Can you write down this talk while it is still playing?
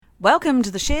Welcome to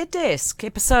the Shared Desk,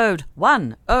 episode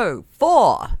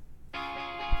 104.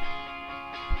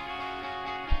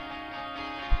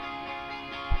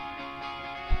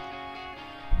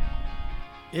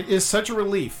 It is such a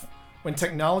relief when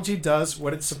technology does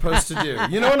what it's supposed to do.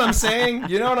 You know what I'm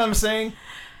saying?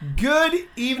 Good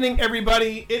evening,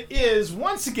 everybody. It is,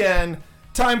 once again,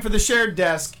 time for the Shared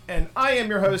Desk, and I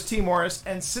am your host, T. Morris,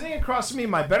 and sitting across from me,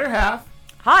 my better half.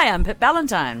 Hi, I'm Pip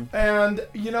Ballantyne. And,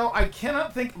 I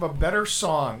cannot think of a better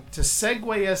song to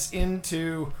segue us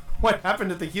into what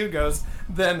happened at the Hugos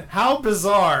than How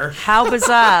Bizarre. How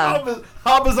bizarre.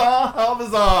 How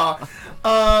bizarre.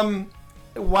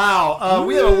 Wow.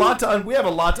 We have a lot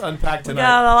to unpack tonight. We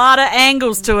got a lot of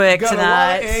angles to work Got tonight. a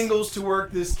lot of angles to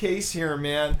work this case here,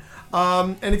 man.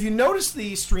 And if you notice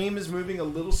the stream is moving a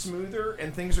little smoother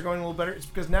and things are going a little better, it's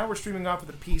because now we're streaming off of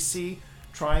the PC,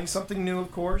 trying something new, of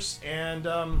course, and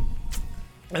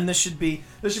this should be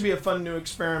a fun new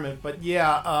experiment. But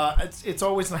yeah, it's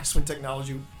always nice when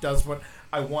technology does what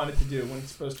I want it to do when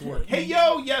it's supposed to work. Hey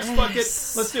yo, yes, fuck it.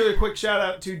 Let's do a quick shout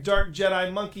out to Dark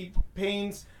Jedi Monkey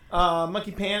Pants.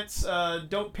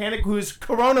 Don't panic. Who's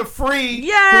corona free?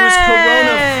 Yay! Who is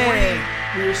corona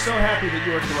free? We are so happy that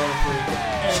you are corona free.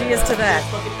 And, Cheers to that.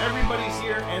 Yes, fuck it, everybody's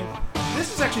here, and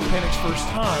this is actually Panic's first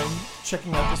time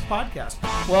checking out this podcast.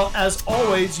 Well, as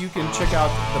always, you can check out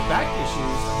the back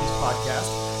issues of this podcast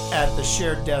at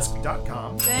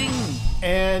theshareddesk.com. Ding.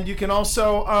 And you can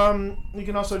also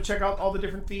check out all the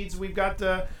different feeds. We've got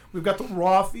the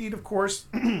raw feed, of course,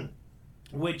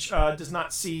 which does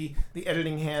not see the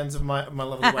editing hands of my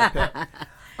lovely wife Pip.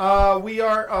 We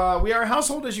are a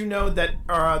household, as you know, that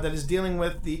is dealing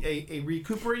with a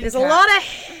recuperating. There's cat. a lot of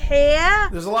hair.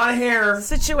 There's a lot of hair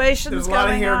Situations There's a lot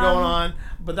of hair going on,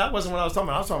 but that wasn't what I was talking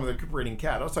about. I was talking about the recuperating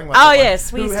cat. I was talking about. Oh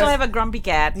yes, we still have a grumpy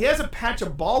cat. He has a patch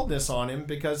of baldness on him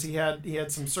because he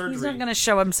had some surgery. He's not going to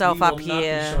show himself up here. He will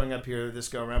not be showing up here this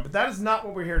go around. But that is not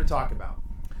what we're here to talk about.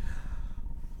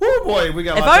 Oh boy, we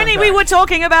got. If only we were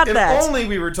talking about that. If only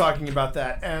we were talking about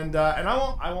that. And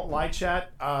I won't lie,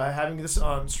 chat. Having this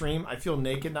on stream, I feel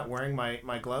naked, not wearing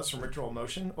my gloves from Ritual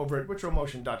Motion over at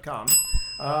ritualmotion.com.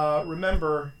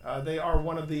 Remember, they are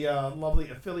one of the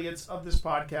lovely affiliates of this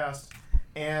podcast,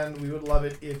 and we would love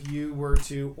it if you were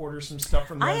to order some stuff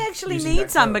from them. I actually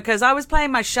need some because I was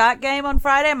playing my shark game on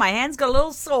Friday and my hands got a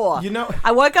little sore.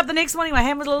 I woke up the next morning, my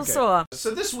hand was a little sore.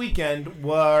 So this weekend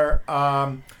were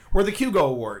the Hugo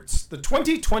Awards, the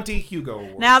 2020 Hugo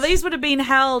Awards. Now, these would have been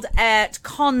held at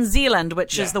Con Zealand,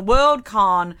 which is the World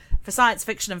Con for science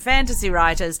fiction and fantasy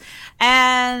writers.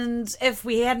 And if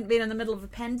we hadn't been in the middle of a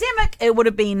pandemic, it would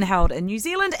have been held in New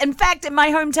Zealand. In fact, in my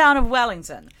hometown of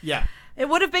Wellington. Yeah. It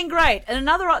would have been great. In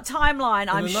another timeline,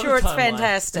 I'm sure it's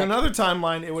fantastic. In another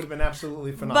timeline, it would have been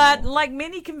absolutely phenomenal. But like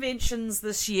many conventions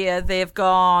this year, they've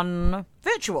gone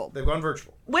virtual.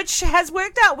 Which has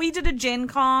worked out. We did a Gen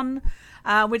Con.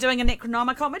 We're doing a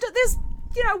Necronomicon. There's,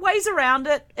 ways around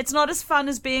it. It's not as fun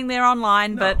as being there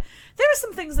online, but there are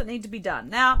some things that need to be done.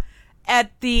 Now,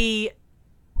 at the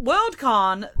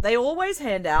WorldCon, they always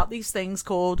hand out these things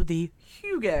called the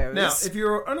Hugos. Now, if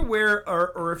you're unaware,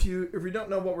 or if you don't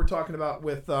know what we're talking about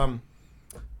with the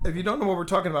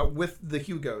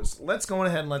Hugos, let's go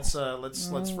ahead and let's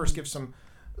first give some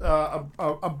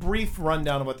a brief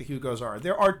rundown of what the Hugos are.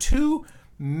 There are two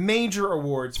major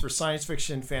awards for science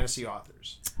fiction fantasy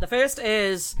authors. The first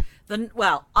is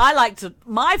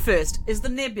my first is the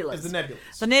Nebulas.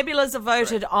 The Nebulas are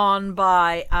voted on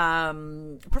by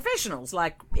professionals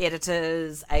like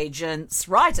editors, agents,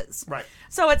 writers. Right.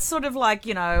 So it's sort of like,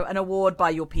 an award by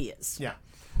your peers. Yeah.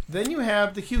 Then you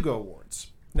have the Hugo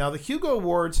Awards. Now, the Hugo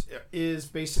Awards is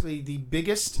basically the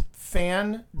biggest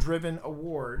fan-driven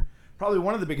award, probably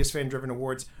one of the biggest fan-driven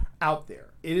awards out there.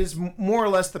 It is more or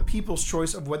less the people's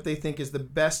choice of what they think is the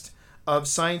best of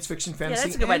science fiction,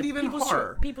 fantasy, and even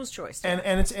horror. People's choice. And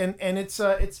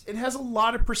it has a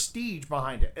lot of prestige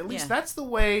behind it. At least that's the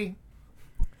way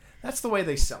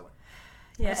they sell it.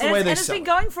 Yeah, it's been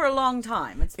going for a long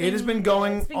time. It has been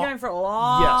going for a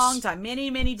long time. Many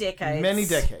decades. Many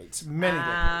decades.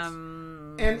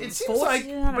 And it seems like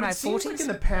in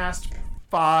the past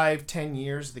 5-10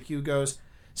 years, the Hugos,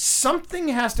 something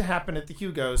has to happen at the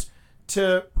Hugos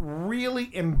to really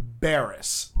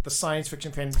embarrass the science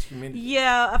fiction fantasy community.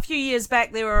 Yeah, a few years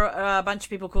back there were a bunch of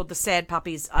people called the Sad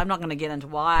Puppies. I'm not going to get into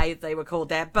why they were called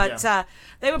that, but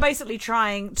they were basically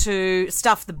trying to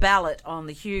stuff the ballot on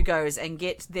the Hugos and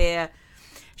get their,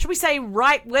 should we say,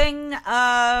 right-wing...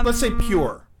 Let's say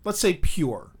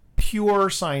pure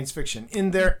science fiction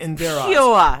in their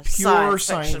eyes. Pure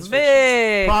science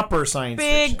fiction. Proper science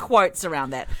fiction. Big quotes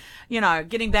around that.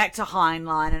 getting back to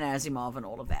Heinlein and Asimov and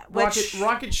all of that.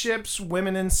 Rocket ships,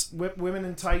 women in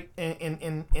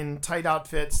tight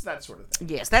outfits, that sort of thing.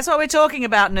 Yes, that's what we're talking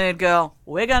about, Nerd Girl.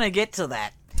 We're going to get to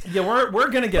that. Yeah, we're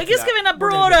going to get to that. We're just giving a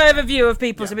broad overview of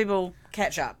people so people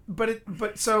catch up.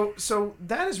 So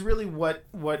that is really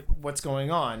what's going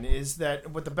on, is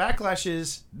that what the backlash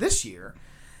is this year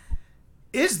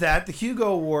is that the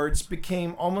Hugo Awards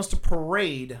became almost a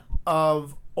parade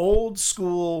of old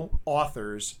school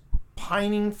authors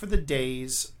pining for the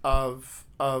days of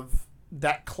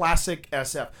that classic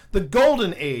SF, the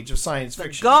golden age of science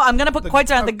fiction. I'm going to put quotes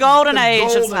down. The golden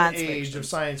age of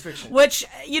science fiction, which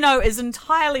is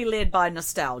entirely led by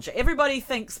nostalgia. Everybody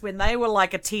thinks when they were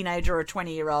like a teenager or a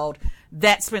 20-year-old,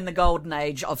 that's when the golden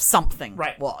age of something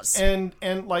was. And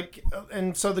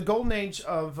so the golden age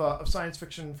of science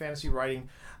fiction and fantasy writing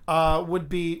would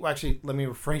be. Well, actually, let me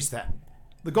rephrase that.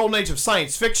 The golden age of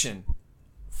science fiction.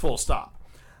 Full stop.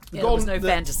 There was no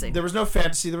fantasy. There was no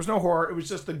fantasy. There was no horror. It was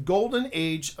just the golden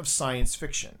age of science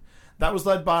fiction. That was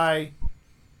led by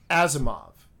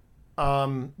Asimov,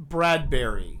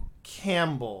 Bradbury,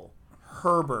 Campbell,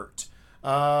 Herbert,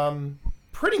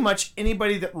 pretty much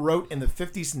anybody that wrote in the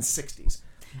 50s and 60s.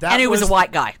 And he was a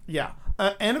white guy. Yeah.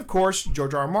 And, of course,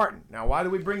 George R. R. Martin. Now, why do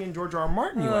we bring in George R. R.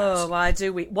 Martin, you ask? Why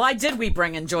did we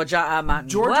bring in George R. R. Martin?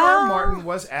 George R. R. Martin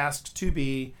was asked to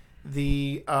be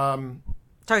the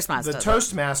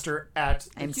Toastmaster at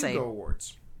the Hugo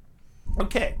Awards.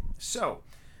 Okay, so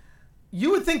you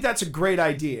would think that's a great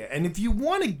idea, and if you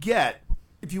want to get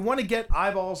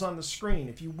eyeballs on the screen,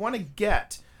 if you want to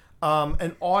get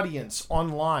an audience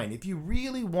online, if you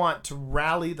really want to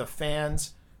rally the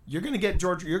fans, you're going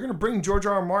to bring George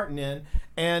R. R. Martin in,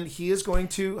 and he is going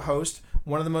to host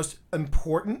one of the most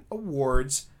important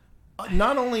awards.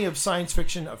 Not only of science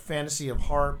fiction, of fantasy, of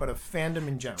horror, but of fandom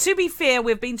in general. To be fair,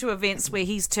 we've been to events where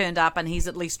he's turned up and he's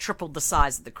at least tripled the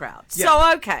size of the crowd. Yeah.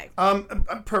 So okay.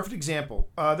 A perfect example.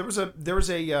 There was an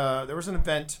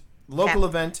event, local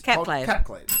event called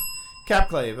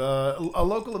Capclave, a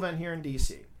local event here in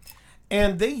DC,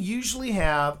 and they usually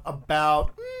have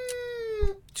about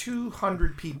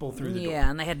 200 people through the door. Yeah,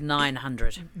 and they had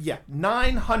 900. Yeah,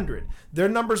 900. Their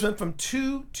numbers went from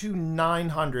 2 to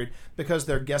 900 because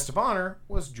their guest of honor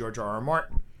was George R. R.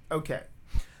 Martin. Okay,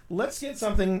 let's get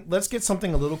something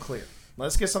a little clear.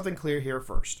 Let's get something clear here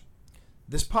first.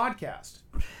 This podcast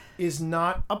is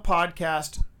not a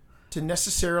podcast to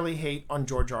necessarily hate on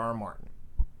George R. R. Martin.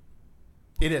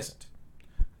 It isn't.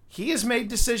 He has made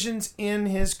decisions in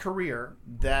his career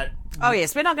that... Oh,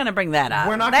 yes. We're not going to bring that up.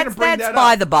 We're not going to bring that up. That's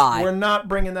by the by. We're not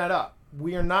bringing that up.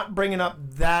 We are not bringing up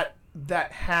that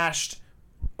hashed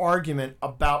argument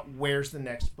about where's the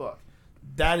next book.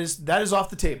 That is off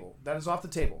the table. That is off the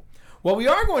table. What we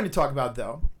are going to talk about,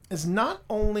 though, is not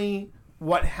only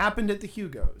what happened at the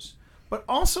Hugos, but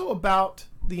also about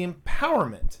the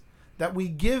empowerment that we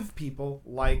give people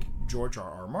like George R.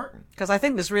 R. Martin. Because I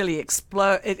think this really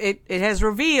it has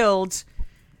revealed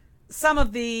some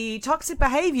of the toxic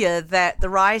behavior that the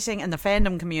writing and the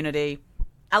fandom community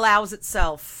allows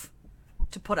itself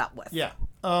to put up with. Yeah.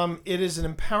 It is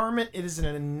an empowerment, it is an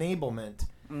enablement,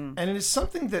 and it is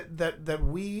something that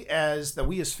we as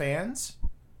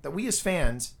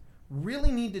fans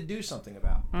really need to do something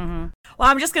about. Mm-hmm. Well,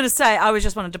 I'm just going to say, I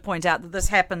just wanted to point out that this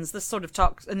happens, this sort of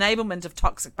enablement of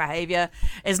toxic behavior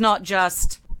is not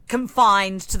just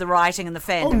confined to the writing and the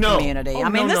fandom community.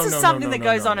 This is something that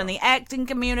goes on in the acting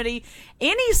community,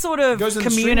 any sort of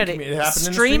community,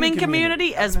 streaming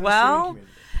community as well.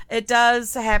 It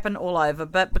does happen all over,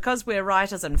 but because we're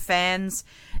writers and fans,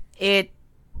 it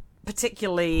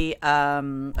particularly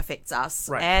affects us,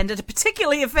 and it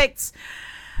particularly affects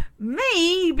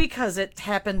me because it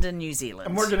happened in New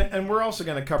Zealand. And we're also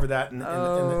gonna cover that in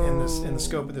the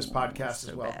scope of this podcast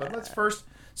as well. But let's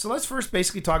first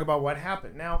basically talk about what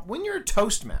happened. Now, when you're a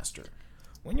Toastmaster,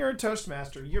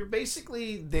 you're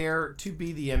basically there to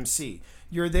be the MC.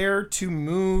 You're there to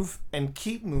move and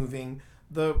keep moving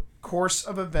the course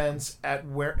of events at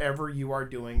wherever you are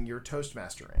doing your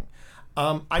Toastmastering.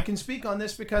 I can speak on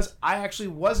this because I actually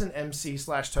was an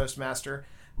MC/Toastmaster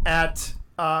at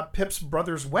Pip's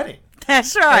brother's wedding.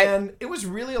 That's right. And it was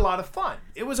really a lot of fun.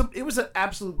 It was an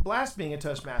absolute blast being a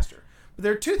Toastmaster. But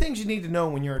there are two things you need to know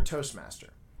when you're a Toastmaster.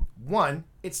 One,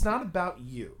 it's not about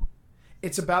you.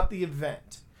 It's about the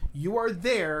event. You are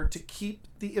there to keep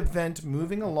the event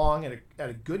moving along at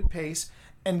a good pace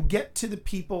and get to the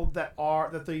people that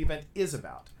the event is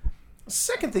about. The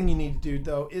second thing you need to do,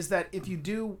 though, is that if you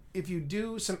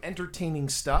do some entertaining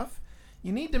stuff,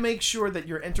 you need to make sure that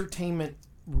your entertainment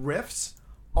riffs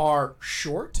are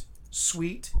short,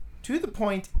 sweet, to the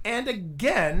point, and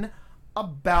again,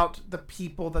 about the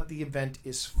people that the event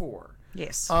is for.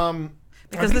 Yes.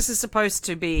 Because this is supposed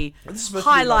to be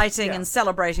highlighting and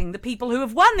celebrating the people who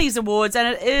have won these awards, and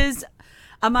it is,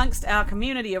 amongst our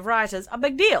community of writers, a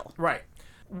big deal. Right.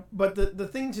 But the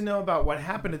thing to know about what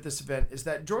happened at this event is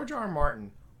that George R. R.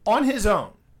 Martin, on his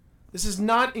own, this is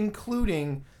not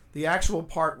including the actual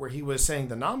part where he was saying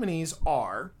the nominees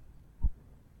are,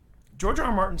 George R.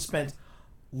 R. Martin spent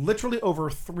literally over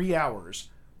 3 hours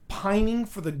pining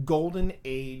for the golden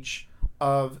age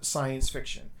of science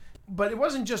fiction. But it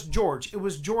wasn't just George. It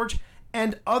was George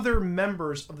and other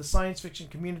members of the science fiction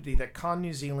community that Con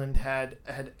New Zealand had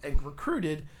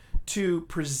recruited to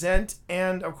present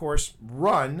and, of course,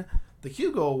 run the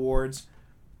Hugo Awards,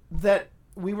 that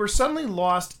we were suddenly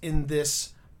lost in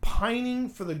this pining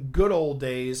for the good old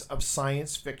days of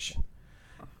science fiction.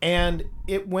 And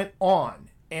it went on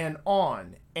and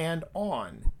on and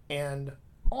on and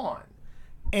on.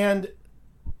 And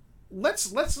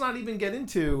let's not even get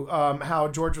into how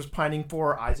George was pining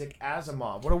for Isaac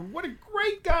Asimov. What a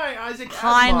great guy Isaac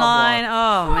Asimov Heinlein,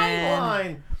 was. man.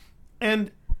 Heinlein.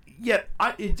 And yet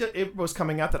it was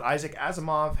coming out that Isaac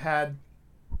Asimov had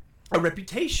a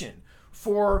reputation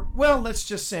for, well, let's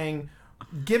just say,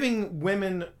 giving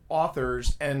women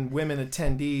authors and women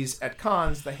attendees at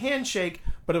cons the handshake,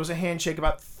 but it was a handshake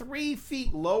about 3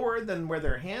 feet lower than where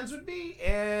their hands would be,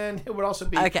 and it would also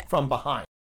be from behind.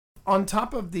 On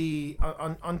top of the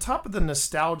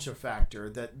nostalgia factor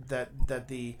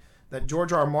that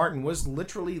George R. R. Martin was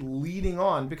literally leading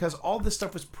on, because all this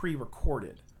stuff was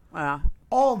pre-recorded.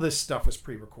 All this stuff was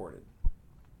pre-recorded.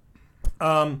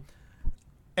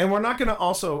 And we're not going to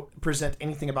also present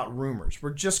anything about rumors.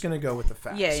 We're just going to go with the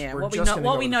facts. Yeah. What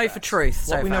we know for truth.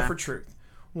 What we know for truth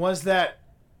was that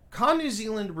Con New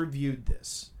Zealand reviewed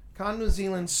this. Con New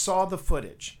Zealand saw the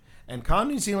footage, and Con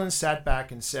New Zealand sat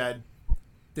back and said,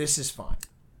 "This is fine.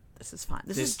 This is fine.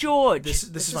 This is George. This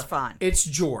is fine. It's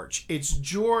George. It's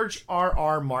George R.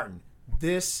 R. Martin.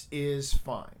 This is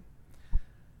fine."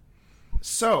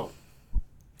 So,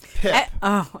 Pip,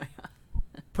 oh my God.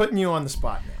 Putting you on the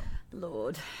spot now.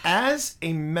 Lord. As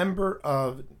a member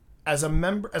of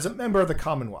the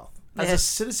Commonwealth, as a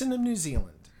citizen of New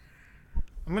Zealand,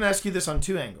 I'm going to ask you this on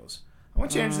 2 angles. I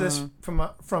want you to answer this from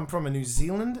a New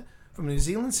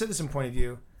Zealand citizen point of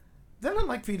view. Then I'd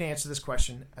like for you to answer this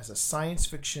question as a science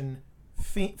fiction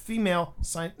female,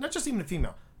 not just even a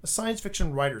female, a science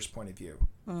fiction writer's point of view.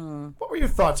 What were your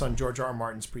thoughts on George R. R.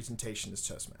 Martin's presentation as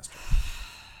Toastmaster?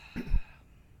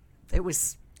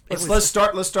 Let's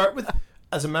start with,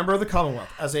 as a member of the Commonwealth,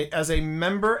 as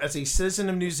a citizen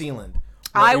of New Zealand.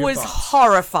 I was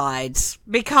horrified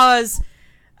because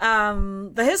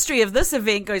the history of this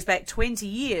event goes back 20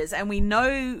 years, and we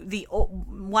know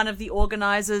one of the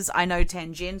organizers. I know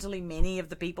tangentially many of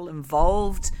the people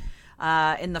involved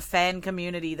in the fan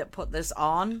community that put this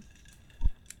on,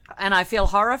 and I feel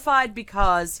horrified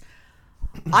because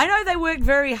I know they worked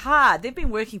very hard. They've been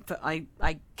working for, I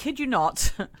kid you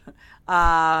not,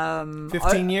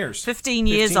 15 years. 15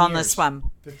 years on this one.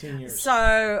 15 years.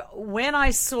 So when I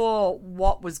saw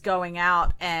what was going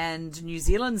out and New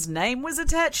Zealand's name was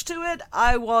attached to it,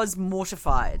 I was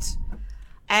mortified.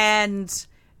 And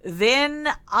then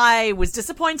I was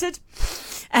disappointed.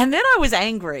 And then I was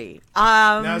angry.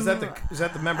 Now, is that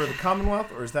the member of the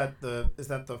Commonwealth, or is that the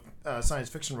science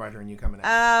fiction writer in you coming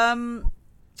out?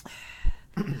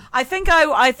 I think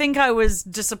I was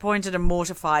disappointed and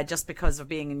mortified just because of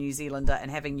being a New Zealander and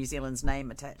having New Zealand's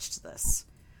name attached to this.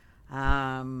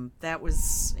 That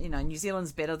was, New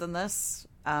Zealand's better than this.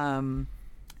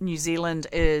 New Zealand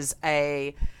is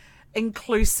a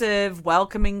inclusive,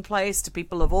 welcoming place to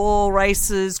people of all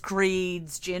races,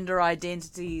 creeds, gender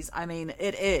identities. I mean,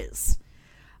 it is.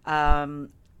 And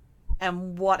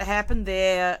what happened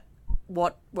there,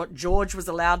 what George was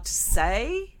allowed to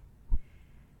say,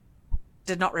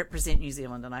 did not represent New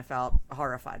Zealand, and I felt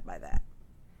horrified by that.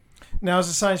 Now, as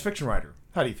a science fiction writer,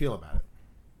 how do you feel about it?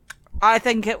 I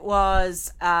think it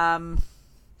was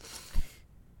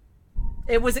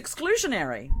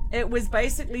exclusionary. It was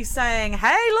basically saying,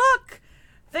 hey, look,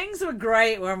 things were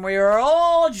great when we were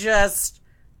all just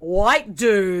white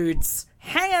dudes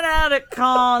hanging out at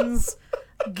cons,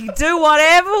 do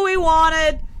whatever we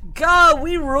wanted, go,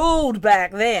 we ruled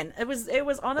back then. It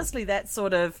was honestly that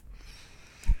sort of...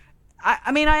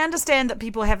 I mean, I understand that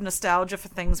people have nostalgia for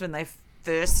things when they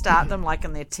first start them, like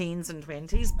in their teens and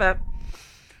 20s, but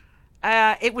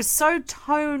it was so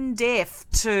tone deaf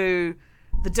to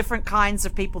the different kinds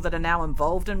of people that are now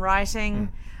involved in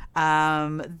writing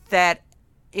that,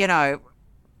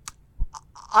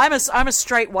 I'm a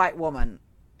straight white woman,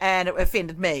 and it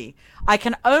offended me. I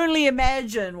can only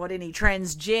imagine what any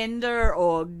transgender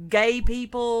or gay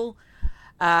people...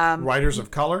 writers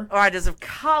of color? Writers of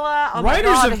color. Oh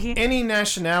writers of any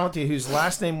nationality whose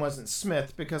last name wasn't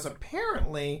Smith, because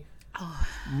apparently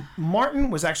Martin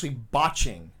was actually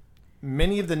botching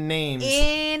many of the names.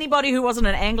 Anybody who wasn't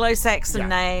an Anglo-Saxon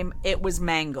name, it was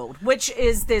mangled, which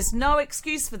is, there's no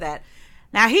excuse for that.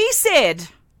 Now, he said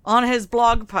on his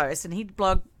blog post, and he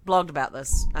blogged about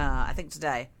this, I think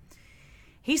today,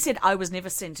 he said, I was never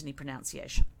sent any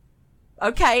pronunciation.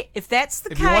 Okay, if that's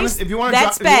the case, if you want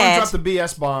that's to bad. drop the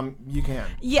BS bomb, you can.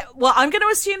 Yeah, well, I'm going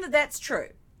to assume that that's true.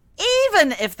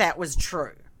 Even if that was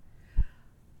true,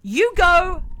 you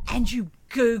go and you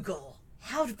Google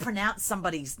how to pronounce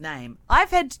somebody's name. I've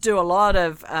had to do a lot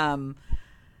of,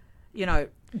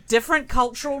 different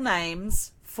cultural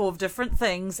names for different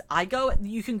things.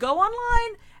 You can go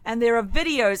online and there are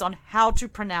videos on how to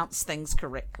pronounce things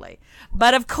correctly.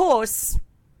 But of course,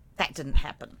 that didn't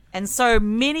happen. And so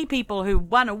many people who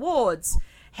won awards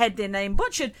had their name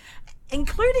butchered,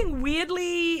 including,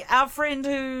 weirdly, our friend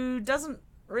who doesn't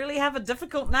really have a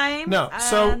difficult name. No,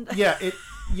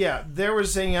 there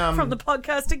was a... from the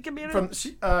podcasting community?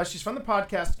 She's from the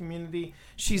podcast community.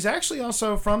 She's actually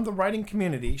also from the writing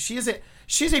community. She's a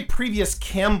previous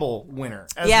Campbell winner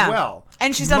as well.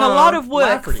 And she's done a lot of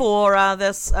work for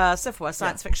this SFWA,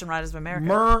 Science Fiction Writers of America.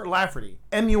 Mur Lafferty.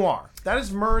 M-U-R. That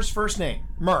is Mur's first name.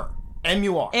 Mur.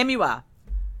 M-U-R. M-U-R.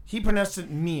 He pronounced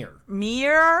it Mir.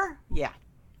 Mir? Yeah.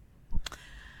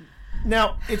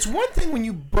 Now, it's one thing when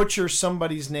you butcher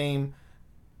somebody's name,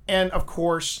 and of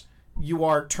course, you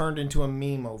are turned into a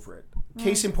meme over it.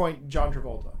 Case in point, John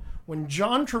Travolta. When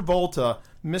John Travolta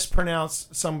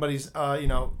mispronounced somebody's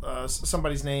name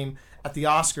at the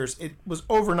Oscars, it was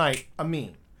overnight a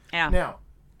meme. Yeah. Now,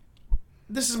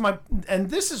 this is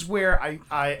where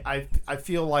I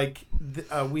feel like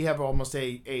we have almost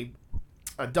a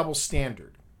double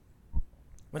standard.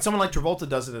 When someone like Travolta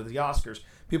does it at the Oscars,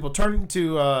 people turn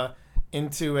into a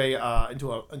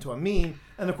meme,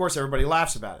 and of course everybody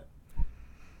laughs about it.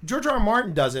 George R. R.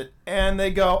 Martin does it, and they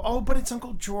go, "Oh, but it's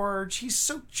Uncle George. He's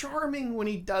so charming when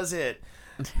he does it."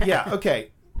 Yeah,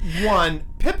 okay.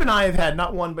 Pip and I have had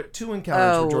not one but two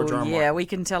encounters with George R. R. Martin. Yeah, we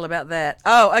can tell about that.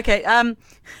 Oh, okay. And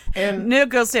Nerd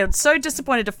Girl said, so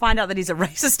disappointed to find out that he's a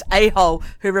racist a-hole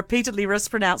who repeatedly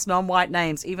mispronounced non-white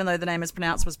names, even though the name is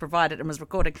pronounced was provided and was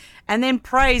recorded, and then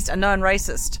praised a known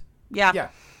racist. Yeah.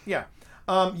 Yeah.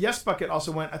 Yes Bucket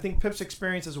also went, I think Pip's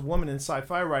experience as a woman in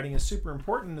sci-fi writing is super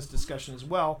important in this discussion as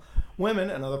well. Women,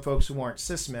 and other folks who aren't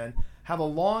cis men, have a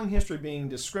long history of being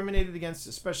discriminated against,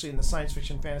 especially in the science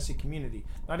fiction fantasy community,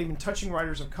 not even touching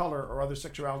writers of color or other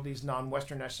sexualities,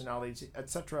 non-Western nationalities,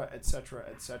 etc., etc.,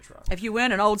 etc. If you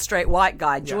weren't an old straight white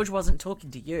guy, George wasn't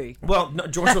talking to you. Well, no,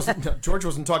 George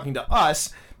wasn't talking to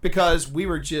us because we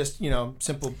were just,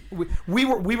 simple. We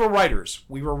were writers.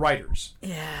 We were writers.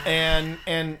 Yeah.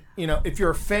 And if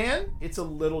you're a fan, it's a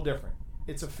little different.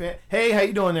 It's a fan. Hey, how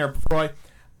you doing there, Roy?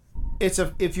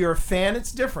 If you're a fan,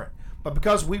 it's different. But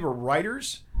because we were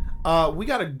writers, we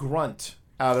got a grunt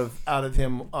out of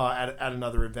him at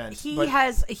another event. He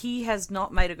has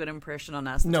not made a good impression on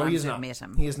us. No, he has not. Met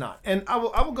him. He is not. And I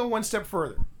will go one step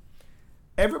further.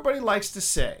 Everybody likes to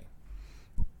say,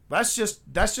 that's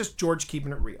just George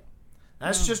keeping it real.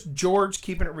 That's just George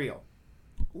keeping it real.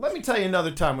 Let me tell you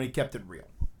another time when he kept it real.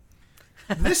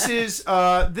 This is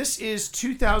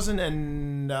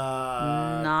 2015.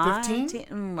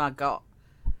 Oh my God.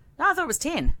 No, I thought it was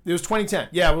 10. It was 2010.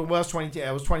 Yeah, well, it was 2010.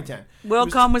 It was 2010.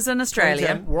 Worldcon was in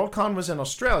Australia. Worldcon was in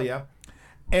Australia.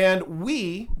 And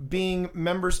we, being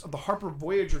members of the Harper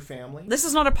Voyager family... This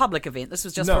is not a public event. This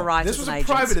was just for writers and agents. This was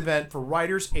a private event for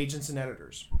writers, agents, and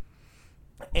editors.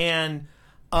 And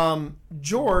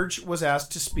George was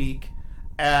asked to speak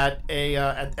at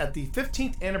the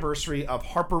 15th anniversary of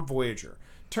Harper Voyager.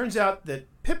 Turns out that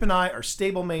Pip and I are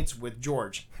stablemates with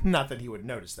George. Not that he would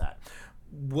notice that.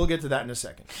 We'll get to that in a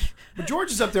second. But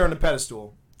George is up there on the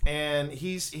pedestal, and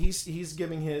he's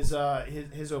giving his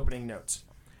opening notes.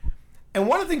 And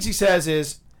one of the things he says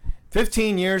is,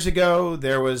 15 years ago,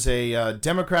 there was a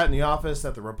Democrat in the office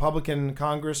that the Republican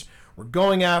Congress were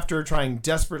going after, trying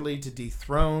desperately to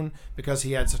dethrone because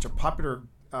he had such a popular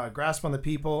grasp on the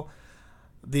people.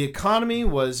 The economy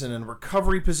was in a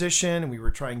recovery position, and we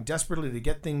were trying desperately to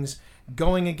get things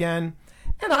going again.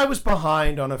 And I was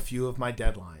behind on a few of my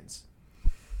deadlines.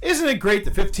 Isn't it great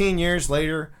that 15 years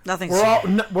later... Nothing's...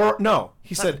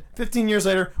 He said, 15 years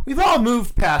later, we've all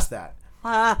moved past that.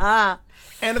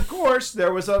 And of course,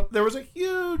 there was a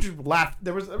huge laugh.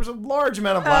 There was a large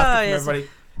amount of laughter from everybody,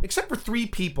 except for three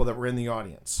people that were in the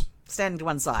audience. Standing to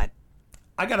one side.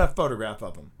 I got a photograph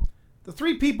of them. The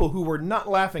three people who were not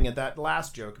laughing at that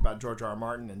last joke about George R. R.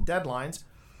 Martin and deadlines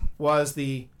was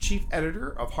the chief editor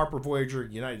of Harper Voyager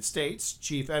United States,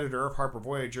 chief editor of Harper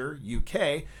Voyager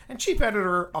UK, and chief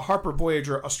editor of Harper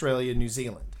Voyager Australia New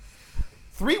Zealand.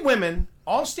 Three women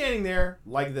all standing there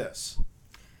like this.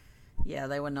 Yeah,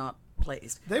 they were not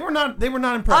pleased. They were not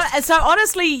impressed. So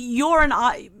honestly, your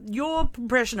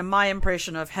impression and my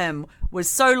impression of him was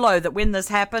so low that when this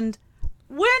happened,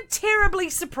 weren't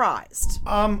terribly surprised.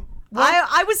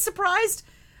 I was surprised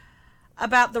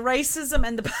about the racism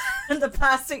and the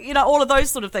passing, all of those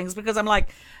sort of things, because I'm like,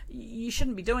 you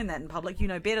shouldn't be doing that in public. You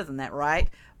know better than that, right?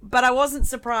 But I wasn't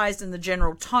surprised in the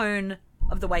general tone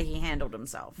of the way he handled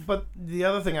himself. But the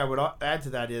other thing I would add to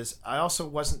that is I also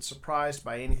wasn't surprised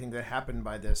by anything that happened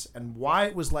by this and why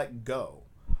it was let go.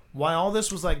 Why all this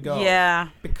was let go. Yeah.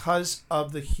 Because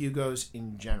of the Hugos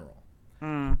in general.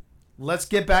 Let's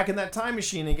get back in that time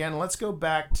machine again. Let's go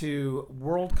back to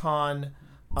Worldcon.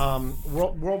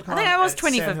 Worldcon I think it was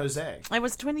San Jose. It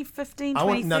was 2015,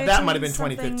 2013. No, that might have been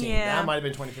 2015. Yeah. That might have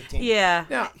been 2015. Yeah.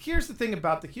 Now, here's the thing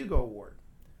about the Hugo Award.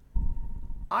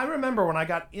 I remember when I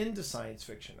got into science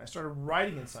fiction, I started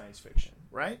writing in science fiction,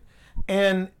 right?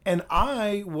 And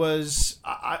I was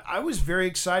very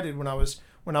excited when I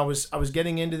was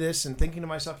getting into this and thinking to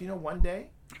myself, one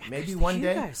day, maybe one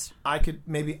day I could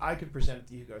present it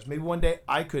to Hugos. Maybe one day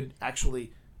I could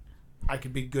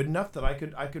be good enough that I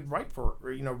could write for,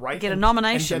 get a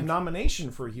nomination. And get a nomination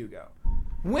for a Hugo.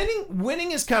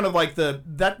 Winning is kind of like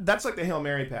that's like the Hail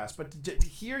Mary pass, but to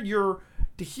hear your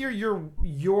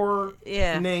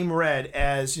name read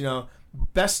as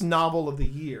best novel of the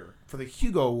year for the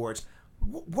Hugo Awards,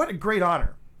 what a great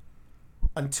honor.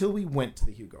 Until we went to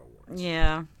the Hugo Awards.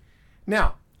 Yeah.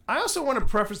 Now, I also want to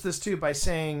preface this too by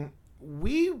saying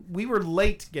we were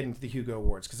late getting to the Hugo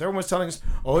Awards because everyone was telling us,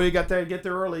 oh, you got to get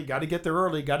there early, got to get there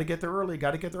early, got to get there early,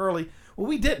 got to get there early. Well,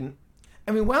 we didn't,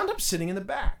 and we wound up sitting in the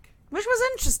back. Which was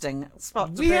interesting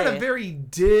spot to be. We had a very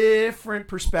different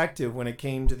perspective when it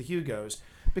came to the Hugos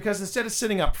because instead of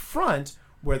sitting up front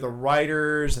where the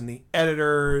writers and the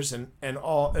editors and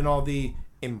all the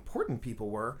important people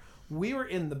were, we were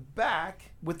in the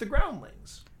back with the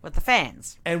groundlings. With the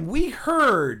fans. And we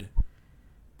heard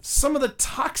some of the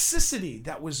toxicity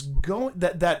that was going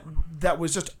that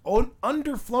was just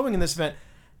underflowing in this event.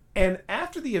 And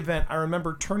after the event, I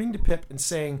remember turning to Pip and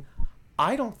saying,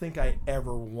 I don't think I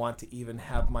ever want to even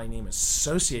have my name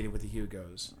associated with the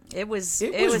Hugos. It was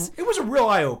a real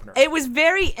eye opener. It was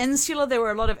very insular. There were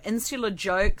a lot of insular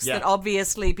jokes that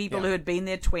obviously people who had been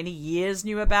there 20 years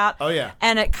knew about. Oh yeah.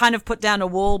 And it kind of put down a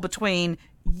wall between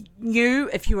you,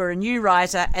 if you were a new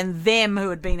writer, and them who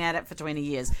had been at it for 20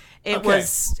 years. It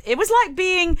was like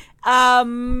being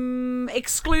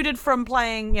excluded from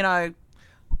playing,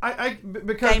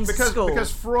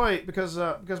 because Freud because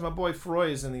my boy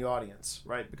Freud is in the audience,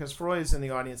 right? Because Freud is in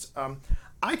the audience,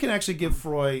 I can actually give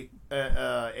Freud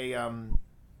a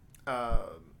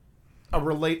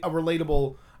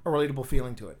relatable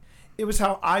feeling to it. It was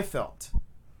how I felt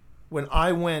when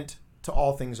I went to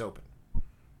All Things Open.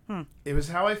 It was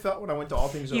how I felt when I went to All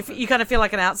Things Open. You kind of feel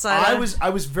like an outsider. I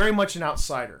was very much an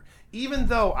outsider. Even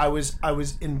though I was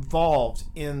involved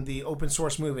in the open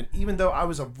source movement, even though I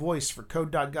was a voice for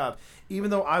code.gov, even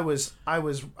though I was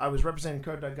representing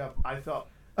code.gov, I felt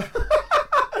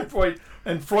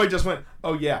and Freud just went,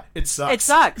 "Oh yeah, it sucks. It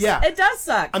sucks. Yeah, it does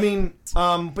suck." I mean,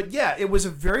 but yeah, it was a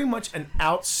very much an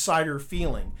outsider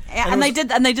feeling. And they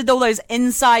did all those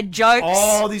inside jokes.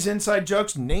 All these inside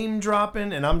jokes, name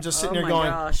dropping, and I'm just sitting there going,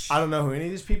 gosh. I don't know who any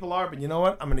of these people are, but you know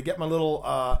what? I'm going to get my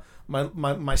little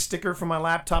my sticker from my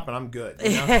laptop, and I'm good.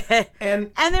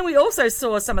 And then we also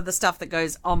saw some of the stuff that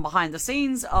goes on behind the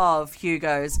scenes of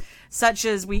Hugos, such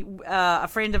as a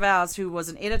friend of ours who was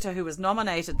an editor who was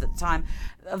nominated at the time.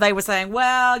 They were saying,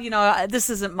 well, this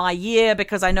isn't my year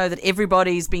because I know that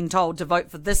everybody's been told to vote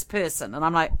for this person, and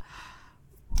I'm like,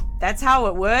 that's how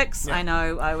it works. Yeah. I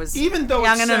know I was young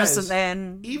and innocent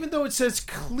then. Even though it says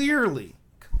clearly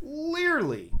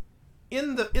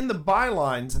in the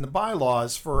bylines and the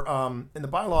bylaws for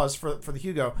the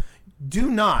Hugo,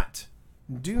 do not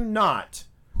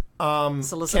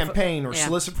campaign or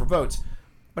solicit for votes.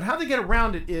 But how they get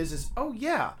around it is oh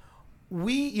yeah,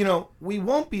 we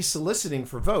won't be soliciting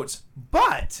for votes,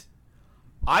 but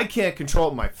I can't control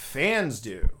what my fans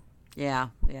do. Yeah.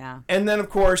 And then of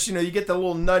course, you get the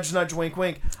little nudge, wink,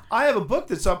 wink. I have a book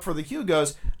that's up for the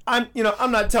Hugos. I'm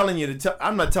not telling you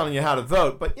how to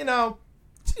vote, but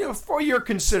for your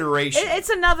consideration. It's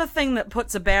another thing that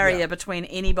puts a barrier between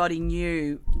anybody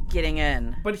new getting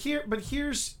in. But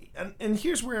here's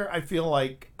where I feel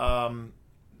like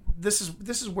this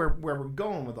is where we're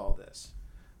going with all this.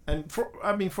 And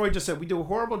Freud just said we do a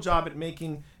horrible job at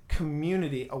making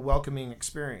community a welcoming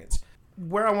experience.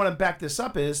 Where I want to back this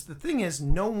up is, the thing is,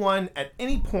 no one at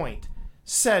any point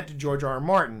said to George R. R.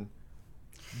 Martin,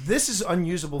 this is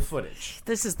unusable footage.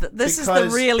 This is the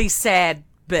really sad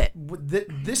bit.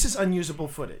 This is unusable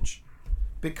footage.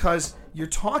 Because you're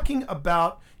talking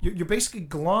about, you're basically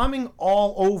glomming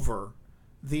all over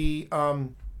the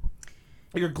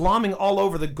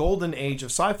golden age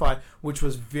of sci-fi, which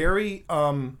was very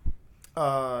narrow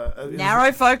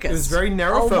focus. It was very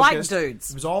narrow focused. Old white dudes.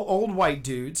 It was all old white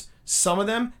dudes. Some of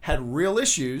them had real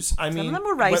issues. Some of them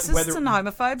were racists and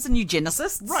homophobes and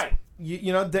eugenicists. Right.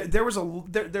 There's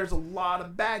a lot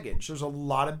of baggage. There's a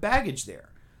lot of baggage there.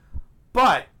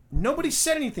 But nobody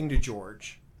said anything to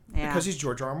George because he's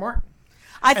George R. R. Martin.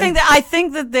 I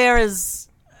think that there is.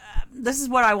 This is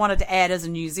what I wanted to add as a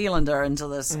New Zealander into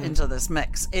this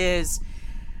mix is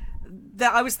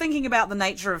that I was thinking about the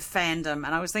nature of fandom, and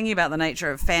I was thinking about the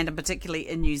nature of fandom, particularly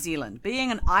in New Zealand.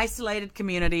 Being an isolated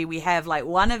community, we have like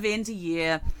one event a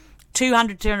year,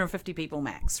 200, 250 people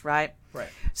max, right? Right.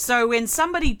 So when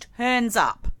somebody turns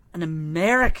up, an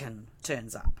American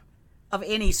turns up, of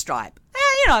any stripe,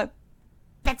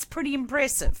 that's pretty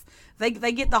impressive. They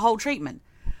get the whole treatment.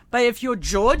 But if you're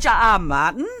George R. R.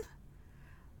 Martin,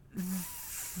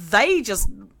 they just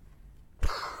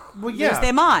lose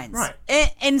their minds.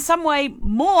 Right. In some way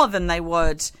more than they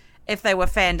would if they were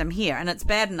fandom here, and it's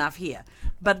bad enough here.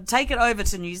 But take it over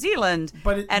to New Zealand,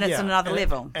 it's another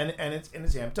level. And it's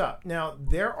amped up. Now,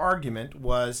 their argument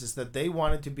is that they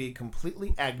wanted to be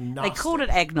completely agnostic. They called it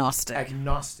agnostic.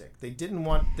 Agnostic. They didn't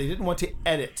want to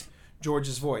edit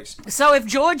George's voice. So if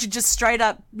George had just straight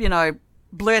up,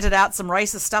 blurted out some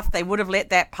racist stuff, they would have let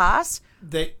that pass.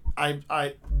 That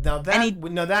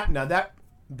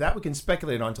we can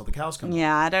speculate on until the cows come home.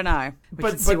 Yeah, I don't know. We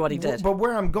can see what he did. But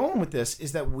where I'm going with this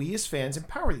is that we as fans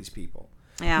empower these people.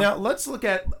 Yeah. Now let's look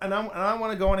at, and I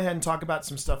want to go on ahead and talk about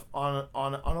some stuff on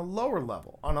a lower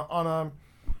level, on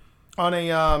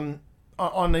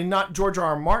a not George R.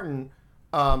 R. Martin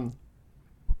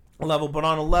level, but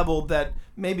on a level that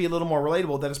may be a little more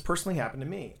relatable that has personally happened to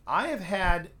me. I have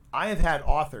had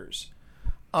authors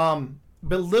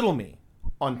belittle me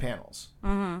on panels,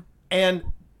 and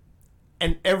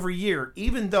every year,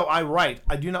 even though I write,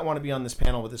 I do not want to be on this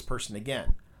panel with this person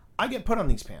again, I get put on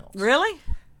these panels. Really?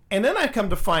 And then I come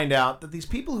to find out that these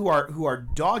people who are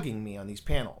dogging me on these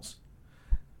panels,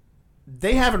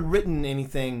 they haven't written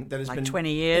anything that has been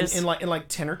 20 years in like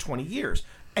 10 or 20 years,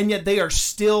 and yet they are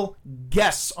still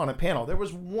guests on a panel. There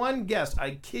was one guest,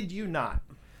 I kid you not,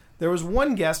 there was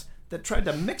one guest that tried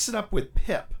to mix it up with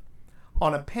Pip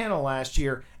on a panel last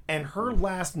year, and her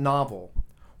last novel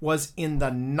was in the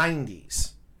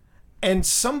 90s, and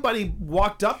somebody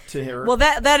walked up to her. Well,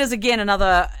 that is again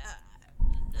another.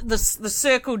 The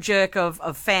circle jerk of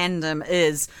fandom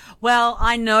is, well,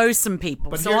 I know some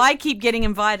people, so I keep getting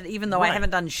invited even though I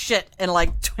haven't done shit in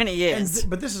like 20 years.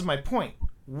 But this is my point.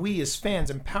 We as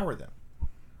fans empower them.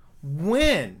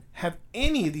 When have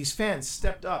any of these fans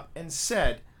stepped up and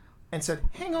said,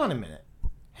 hang on a minute,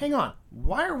 hang on,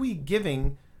 why are we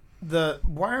giving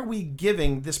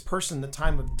this person the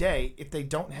time of day if they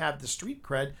don't have the street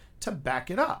cred to back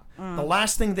it up? The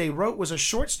last thing they wrote was a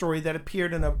short story that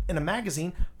appeared in a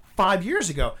magazine 5 years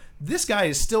ago. This guy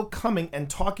is still coming and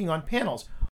talking on panels.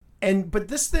 But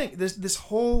this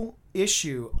whole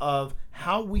issue of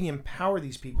how we empower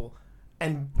these people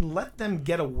and let them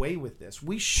get away with this.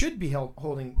 We should be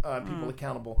holding people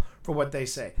accountable for what they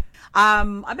say.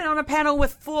 I've been on a panel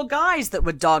with 4 guys that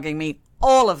were dogging me,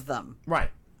 all of them. Right.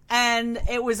 And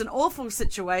it was an awful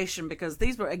situation because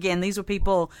these were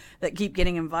people that keep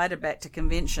getting invited back to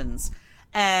conventions.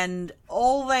 And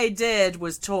all they did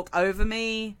was talk over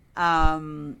me,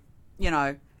 not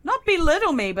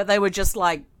belittle me, but they would just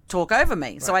like talk over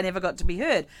me. Right. So I never got to be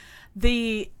heard.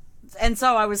 And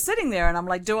so I was sitting there and I'm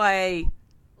like, do I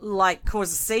like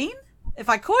cause a scene? If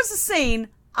I cause a scene,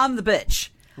 I'm the bitch.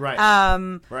 Right.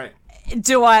 Right.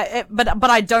 Do I? But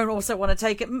I don't also want to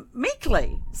take it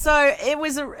meekly. So it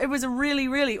was a really,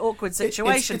 really awkward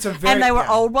situation. And they were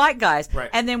old white guys. Right.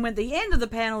 And then at the end of the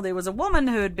panel, there was a woman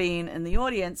who had been in the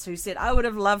audience who said, "I would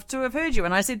have loved to have heard you."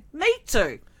 And I said, "Me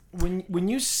too." When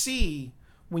you see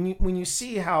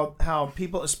how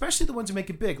people, especially the ones who make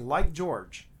it big, like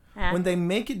George, when they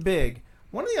make it big.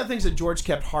 One of the other things that George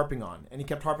kept harping on, and he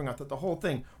kept harping on that the whole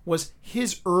thing, was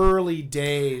his early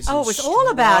days. Oh, it was all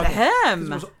about him.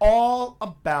 It was all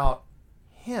about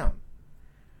him.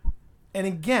 And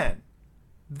again,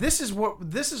 this is where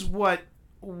the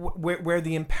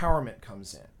empowerment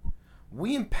comes in.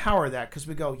 We empower that because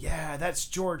we go, yeah, that's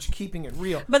George keeping it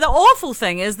real. But the awful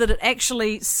thing is that it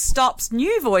actually stops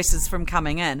new voices from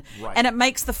coming in. Right. And it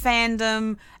makes the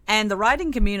fandom and the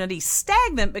writing community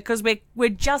stagnant because we're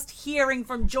just hearing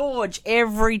from George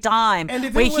every time.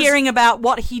 And we're hearing about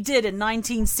what he did in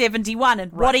 1971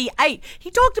 and what he ate.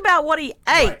 He talked about what he ate.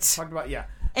 Right. Talked about, yeah.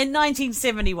 In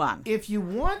 1971. If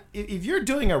you're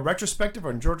doing a retrospective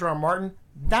on George R. Martin,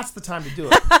 that's the time to do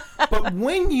it. But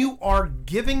when you are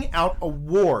giving out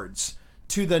awards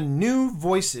to the new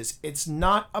voices, it's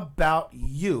not about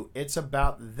you. It's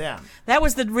about them. That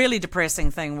was the really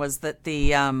depressing thing, was that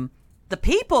the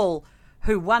people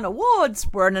who won awards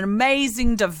were an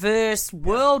amazing, diverse,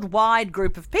 worldwide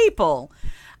group of people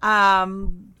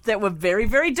that were very,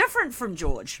 very different from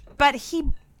George. But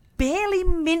he barely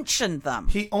mentioned them.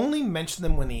 He only mentioned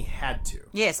them when he had to.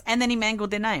 Yes, and then he mangled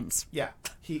their names. Yeah,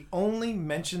 he only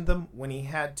mentioned them when he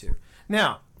had to.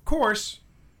 Now, of course,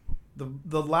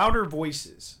 the louder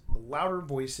voices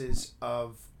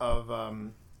of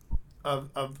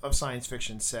science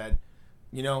fiction said,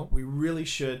 we really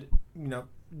should,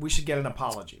 we should get an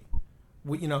apology.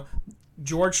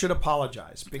 George should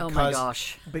apologize because, oh my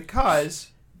gosh,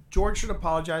 because George should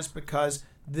apologize because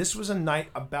this was a night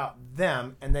about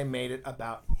them, and they made it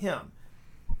about him.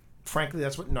 Frankly,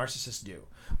 that's what narcissists do.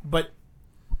 But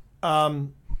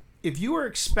if you were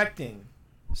expecting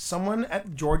someone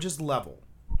at George's level...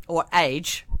 Or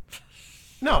age.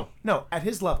 No, at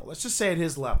his level. Let's just say at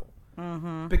his level.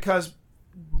 Mm-hmm. Because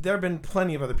there have been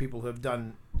plenty of other people who have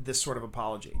done this sort of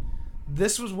apology.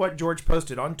 This was what George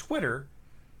posted on Twitter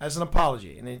as an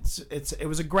apology. And it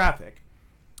was a graphic.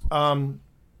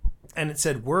 And it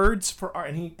said, words for our...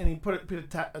 And he put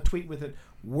a tweet with it,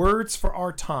 words for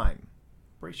our time.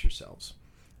 Brace yourselves.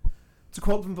 It's a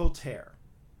quote from Voltaire.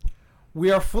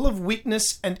 We are full of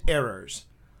weakness and errors.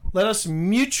 Let us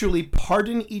mutually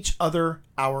pardon each other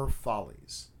our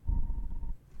follies.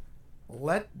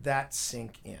 Let that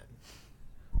sink in.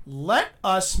 Let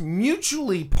us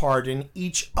mutually pardon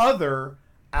each other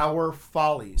our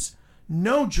follies.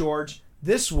 No, George,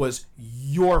 this was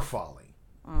your folly.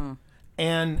 Mm.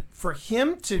 And for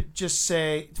him to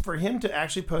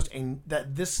actually post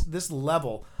this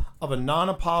level of a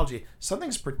non-apology, something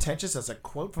as pretentious as a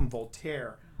quote from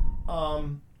Voltaire,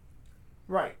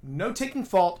 right? No taking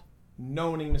fault, no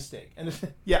owning mistake, and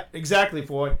yeah, exactly,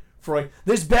 Freud.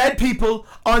 There's bad people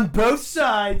on both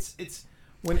sides. It's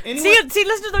when anyone see,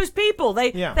 listen to those people.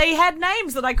 They had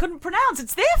names that I couldn't pronounce.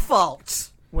 It's their fault.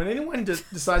 When anyone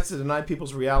decides to deny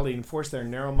people's reality and force their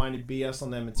narrow-minded BS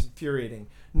on them, it's infuriating.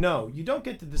 No, you don't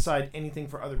get to decide anything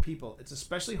for other people. It's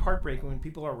especially heartbreaking when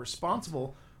people are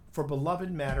responsible for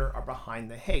beloved matter are behind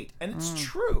the hate. And it's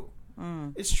true.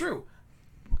 It's true.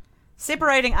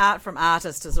 Separating art from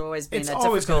artist has always been It's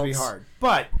always going to be hard.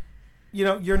 But,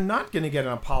 you're not going to get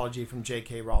an apology from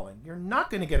J.K. Rowling. You're not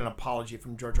going to get an apology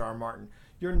from George R. R. Martin.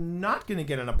 You're not going to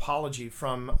get an apology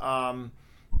from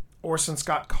Orson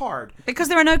Scott Card. Because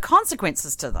there are no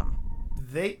consequences to them.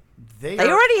 They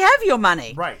already have your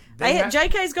money. Right.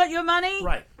 JK's got your money.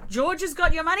 Right. George has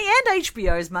got your money and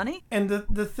HBO's money. And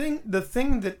the thing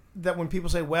that when people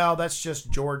say, well, that's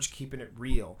just George keeping it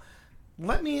real.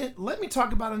 Let me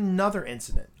talk about another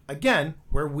incident. Again,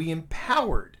 where we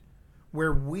empowered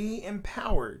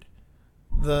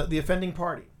the offending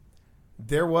party.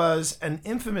 There was an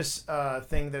infamous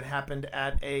thing that happened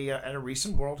at a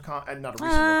recent WorldCon, not a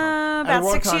recent WorldCon,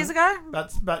 about 6 years ago.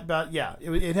 About yeah,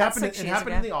 it happened. It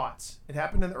happened in the aughts. It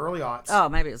happened in the early aughts. Oh,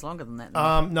 maybe it was longer than that.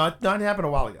 No, it happened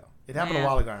a while ago. It happened a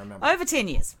while ago. I remember. Over 10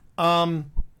 years.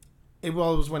 It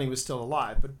was when he was still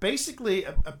alive. But basically,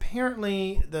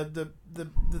 apparently, the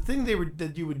thing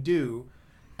that you would do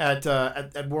at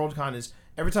WorldCon is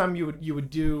every time you would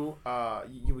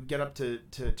get up to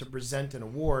present an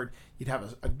award, you'd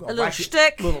have a little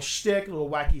shtick, a little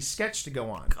wacky sketch to go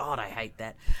on. God, I hate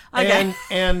that. Okay.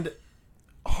 And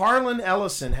Harlan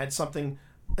Ellison had something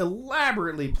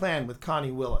elaborately planned with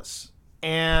Connie Willis,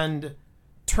 and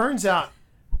turns out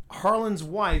Harlan's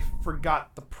wife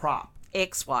forgot the prop.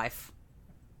 Ex-wife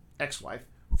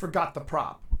forgot the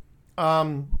prop.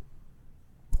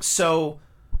 So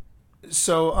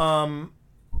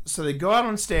they go out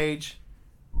on stage.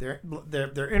 They're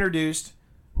introduced,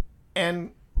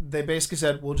 and they basically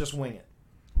said, "We'll just wing it."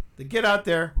 They get out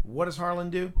there. What does Harlan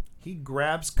do? He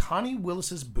grabs Connie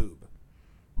Willis's boob,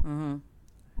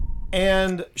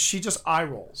 and she just eye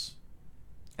rolls.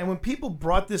 And when people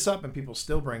brought this up, and people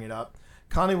still bring it up,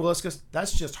 Connie Willis goes,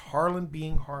 "That's just Harlan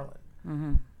being Harlan."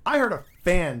 Mm-hmm. I heard a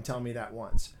fan tell me that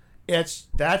once.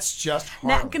 That's just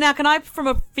Harlan. Now, can I, from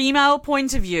a female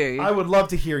point of view... I would love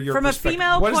to hear your perspective. From a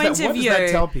female point of view... What does that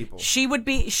tell people? She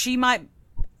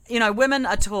women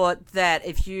are taught that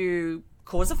if you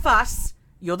cause a fuss,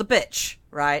 you're the bitch,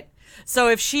 right? So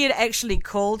if she had actually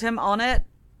called him on it,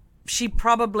 she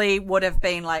probably would have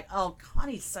been like, oh, God,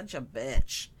 he's such a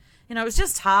bitch. It was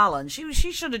just Harlan. She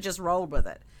should have just rolled with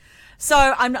it.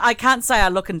 So I can't say I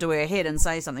look into her head and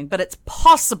say something, but it's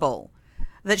possible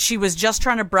that she was just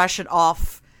trying to brush it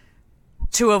off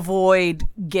to avoid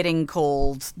getting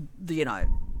called, the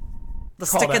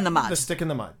stick in the mud. The stick in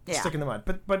the mud. Yeah. Stick in the mud.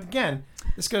 But again,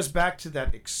 this goes back to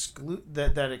that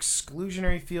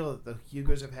exclusionary feel that the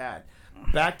Hugos have had.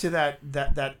 Back to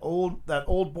that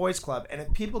old boys club. And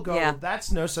if people go,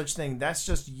 that's no such thing. That's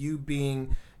just you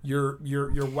being your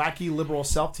wacky liberal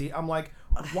self. I'm like,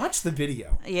 watch the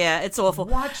video. Yeah, it's awful.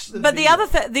 Watch the video.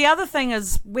 But the other thing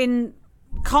is when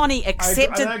Connie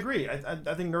accepted... I agree.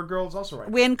 I think Nerd Girl is also right.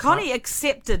 When Connie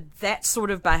accepted that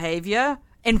sort of behavior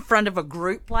in front of a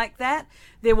group like that,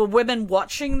 there were women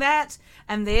watching that,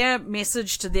 and their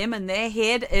message to them in their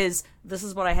head is, this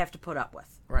is what I have to put up with.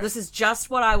 Right. This is just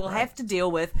what I will have to deal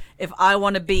with if I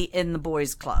want to be in the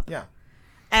boys' club. Yeah.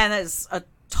 And it's a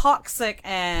toxic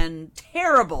and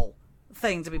terrible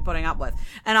thing to be putting up with.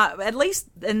 And at least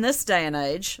in this day and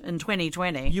age, in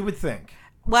 2020... You would think.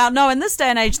 Well, no, in this day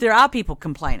and age, there are people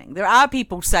complaining. There are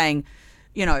people saying,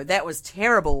 that was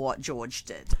terrible what George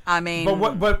did. I mean...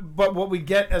 But what we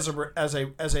get as a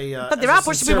but there are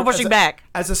people pushing back.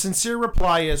 As a sincere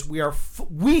reply is, we are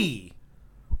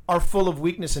full of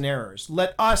weakness and errors.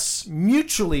 Let us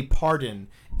mutually pardon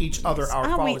each other our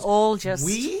faults. Follies. We all just...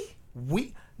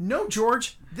 We? No,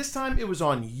 George. This time it was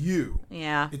on you.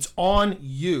 Yeah. It's on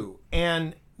you.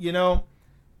 And,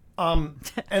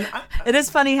 it is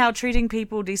funny how treating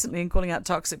people decently and calling out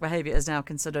toxic behavior is now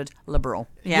considered liberal.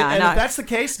 Yeah, and if that's the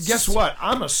case, guess what?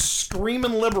 I'm a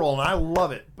screaming liberal, and I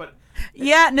love it. But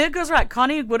Nerd Girl's right.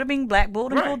 Connie would have been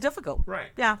blackballed and called difficult. Right.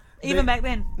 Yeah, even back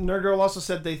then. Nerd Girl also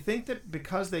said they think that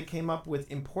because they came up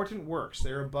with important works,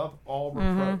 they're above all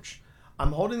reproach. Mm-hmm.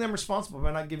 I'm holding them responsible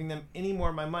by not giving them any more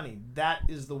of my money. That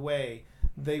is the way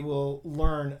they will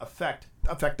learn affect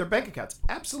their bank accounts.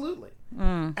 Absolutely.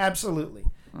 Absolutely.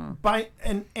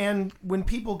 And when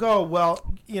people go,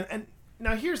 well, and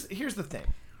now here's the thing.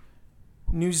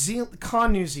 New Zealand.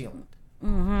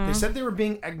 Mm-hmm. They said they were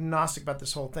being agnostic about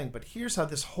this whole thing, but here's how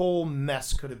this whole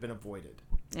mess could have been avoided.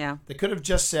 Yeah. They could have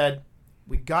just said,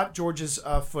 we got George's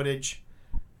footage.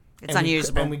 It's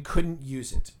unusable. And we couldn't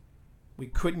use it.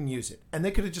 And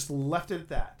they could have just left it at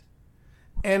that.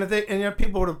 And if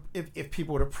people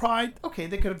would have pried, okay,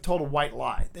 they could have told a white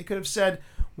lie. They could have said,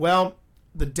 well,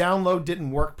 the download didn't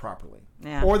work properly.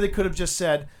 Yeah. Or they could have just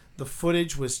said the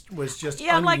footage was just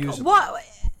unusable. Like, what?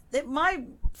 My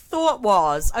thought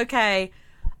was, okay,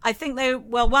 I think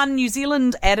one, New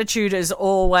Zealand attitude is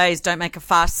always don't make a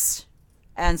fuss.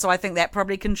 And so I think that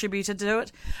probably contributed to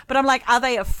it. But I'm like, are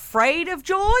they afraid of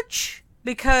George?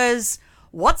 Because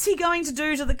what's he going to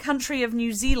do to the country of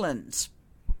New Zealand?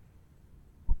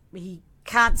 He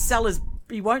won't sell his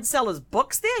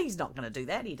books there. He's not going to do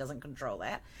that. He doesn't control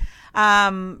that.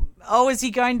 Is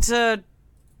he going to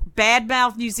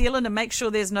badmouth New Zealand and make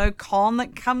sure there's no con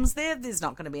that comes there? There's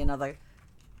not going to be another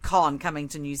con coming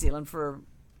to New Zealand for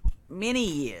many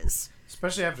years.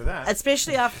 Especially after that.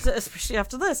 Especially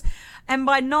after this. And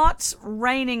by not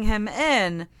reining him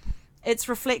in, it's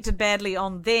reflected badly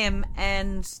on them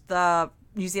and the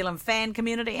New Zealand fan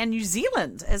community and New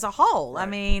Zealand as a whole. Right. I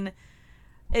mean,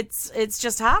 it's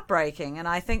just heartbreaking, and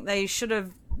I think they should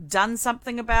have done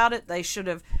something about it. They should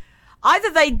have...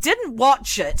 Either they didn't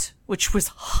watch it, which was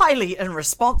highly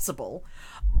irresponsible,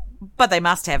 but they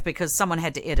must have because someone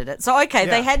had to edit it. So, okay,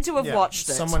 they had to have watched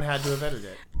it. Someone had to have edited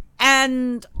it.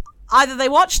 And either they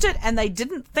watched it and they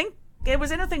didn't think there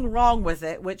was anything wrong with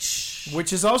it, which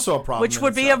is also a problem. Which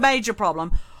would be a major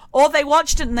problem. Or they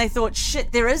watched it and they thought,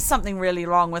 shit, there is something really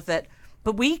wrong with it,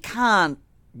 but we can't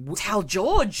tell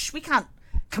George. We can't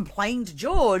complain to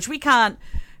George. We can't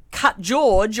cut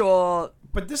George or...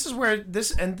 But this is where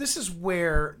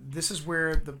the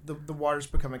waters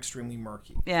become extremely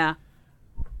murky. Yeah.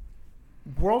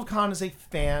 Worldcon is a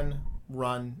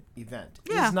fan-run event.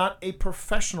 Yeah. It is not a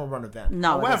professional-run event.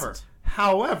 No,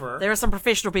 However, there are some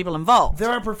professional people involved. And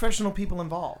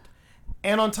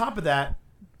on top of that,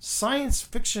 science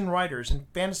fiction writers and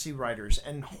fantasy writers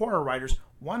and horror writers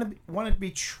want to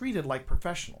be treated like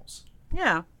professionals.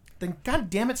 Yeah. Then, God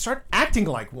damn it, start acting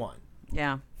like one.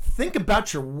 Yeah. Think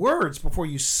about your words before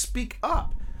you speak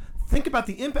up. Think about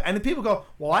the impact. And then people go,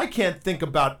 well, I can't think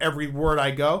about every word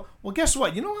I go. Well, guess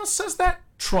what? You know who else says that?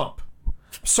 Trump.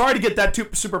 Sorry to get that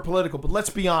super political, but let's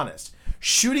be honest.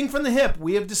 shooting from the hip,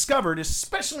 we have discovered,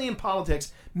 especially in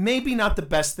politics, maybe not the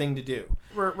best thing to do.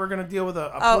 We're going to deal with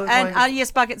a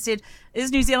yes, Bucket said,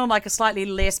 is New Zealand like a slightly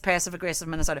less passive-aggressive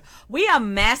Minnesota? We are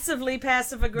massively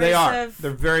passive-aggressive. They are.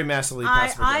 They're very massively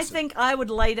passive-aggressive. I think I would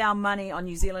lay down money on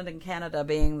New Zealand and Canada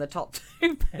being the top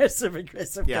 2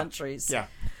 passive-aggressive countries. Yeah.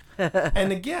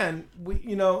 And again,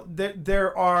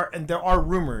 there are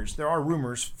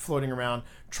rumors floating around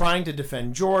trying to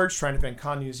defend George, trying to defend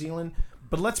Con New Zealand.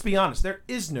 But let's be honest, there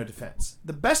is no defense.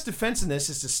 The best defense in this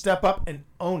is to step up and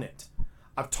own it.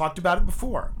 I've talked about it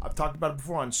before. I've talked about it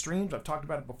before on streams. I've talked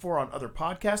about it before on other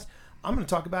podcasts. I'm going to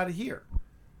talk about it here.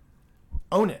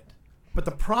 Own it. But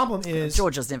the problem is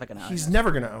George is never going to own it. He's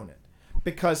never going to own it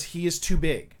because he is too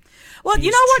big. Well,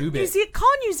 you know what?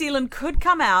 Con New Zealand could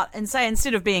come out and say,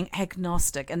 instead of being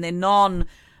agnostic and their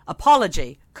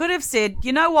non-apology, could have said,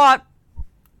 you know what?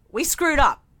 We screwed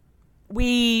up.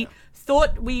 We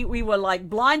thought we were like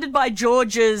blinded by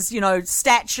George's,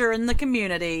 stature in the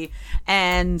community,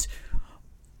 and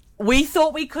we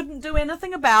thought we couldn't do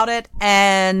anything about it,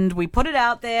 and we put it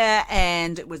out there,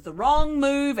 and it was the wrong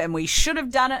move, and we should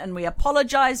have done it, and we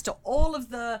apologized to all of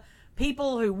the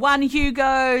people who won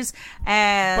Hugos,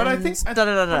 and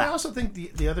I also think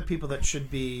the other people that should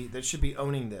be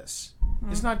owning this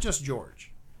is not just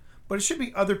George, but it should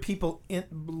be other people in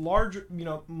larger,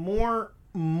 more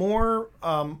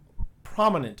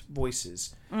prominent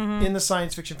voices in the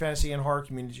science fiction, fantasy, and horror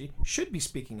community should be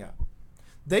speaking up.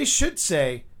 They should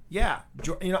say, yeah,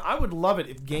 I would love it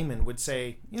if Gaiman would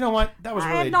say, you know what, that was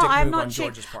really a dick move on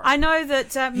George's part. I know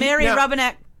that Mary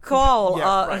Rubenak Cole,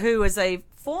 who is a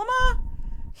former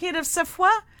head of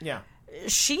SIFWA,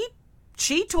 she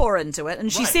tore into it,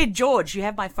 and she said, George, you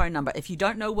have my phone number. If you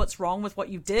don't know what's wrong with what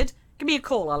you did, give me a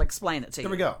call. I'll explain it to you.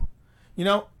 There we go.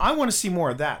 I want to see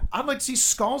more of that. I'd like to see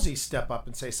Scalzi step up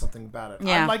and say something about it.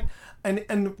 Yeah.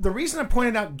 And the reason I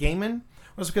pointed out Gaiman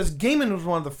was because Gaiman was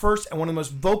one of the first and one of the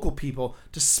most vocal people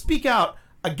to speak out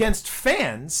against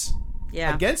fans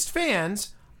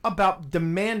about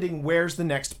demanding where's the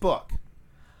next book.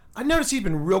 I noticed he's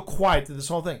been real quiet through this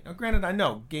whole thing. Now, granted, I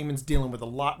know Gaiman's dealing with a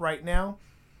lot right now,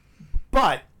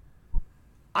 but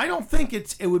I don't think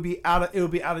it would be out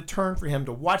of turn for him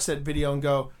to watch that video and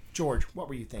go, George, what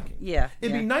were you thinking? Yeah.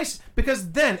 It'd be nice,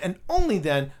 because then, and only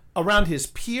then, around his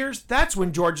peers, that's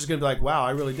when George is going to be like, wow,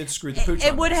 I really did screw the pooch.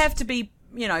 It would have to be,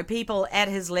 people at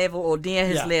his level or near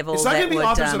his level. It's not going to be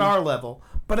authors at our level,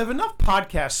 but if enough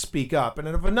podcasts speak up and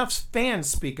if enough fans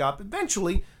speak up,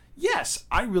 eventually, yes,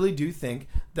 I really do think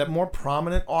that more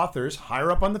prominent authors higher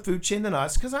up on the food chain than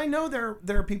us, because I know there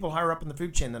are people higher up in the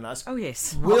food chain than us. Oh,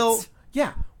 yes.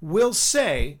 Will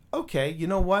say, okay, you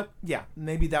know what? Yeah,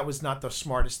 maybe that was not the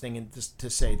smartest thing to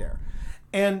say there.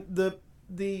 And the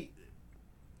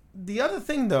other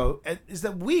thing, though, is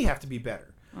that we have to be better.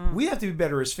 We have to be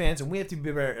better as fans, and we have to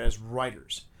be better as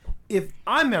writers. If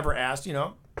I'm ever asked,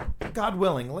 God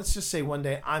willing, let's just say one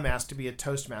day I'm asked to be a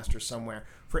Toastmaster somewhere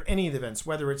for any of the events,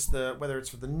 whether it's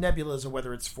for the Nebulas or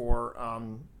whether it's for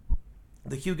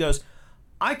the Hugos,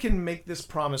 I can make this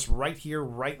promise right here,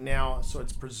 right now, so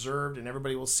it's preserved and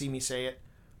everybody will see me say it.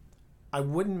 I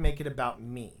wouldn't make it about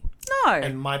me. No.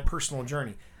 And my personal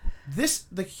journey.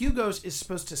 The Hugos is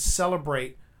supposed to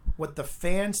celebrate what the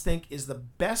fans think is the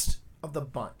best of the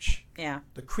bunch. Yeah.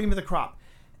 The cream of the crop.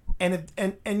 And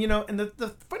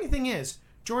the funny thing is,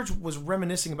 George was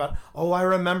reminiscing about, I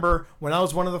remember when I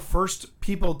was one of the first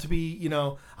people to be,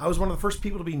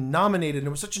 nominated, and it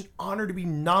was such an honor to be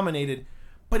nominated,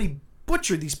 but he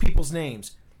butchered these people's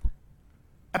names.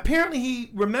 Apparently he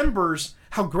remembers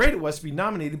how great it was to be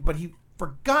nominated, but he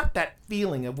forgot that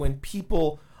feeling of when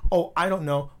people, I don't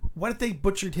know, what if they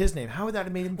butchered his name? How would that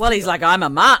have made him feel? He's like, I'm a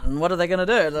Martin. What are they going to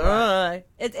do? Right.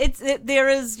 There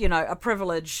is, a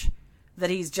privilege that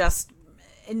he's just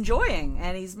enjoying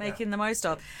and he's making the most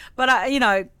of. But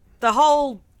the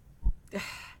whole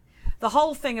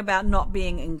thing about not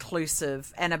being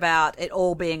inclusive and about it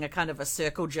all being a kind of a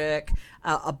circle jerk,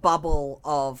 a bubble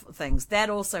of things, that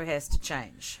also has to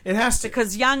change. It has to,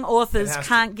 because young authors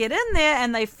can't get in there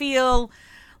and they feel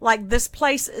like this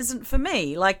place isn't for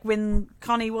me. Like when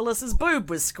Connie Willis's boob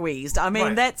was squeezed. I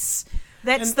mean, that's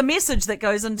the message that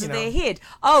goes into their head.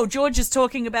 Oh, George is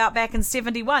talking about back in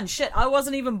 71. Shit, I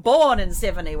wasn't even born in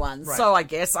 71, so I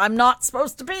guess I'm not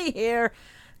supposed to be here.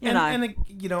 It's a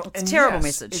terrible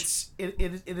message.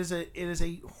 It is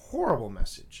a horrible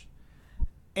message.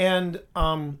 And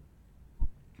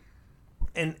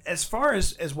as far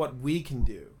as what we can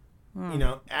do,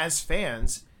 as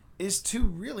fans, is to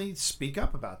really speak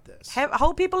up about this.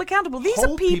 Hold people accountable. These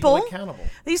people accountable.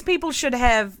 These people should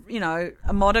have, a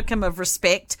modicum of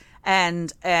respect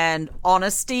and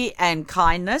honesty and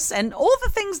kindness and all the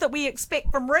things that we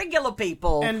expect from regular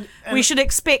people, and we should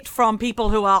expect from people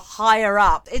who are higher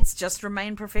up. It's just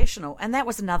remain professional. And that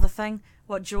was another thing.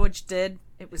 What George did,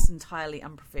 it was entirely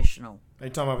unprofessional. Are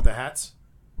you talking about with the hats?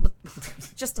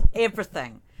 Just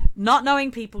everything. Not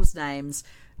knowing people's names,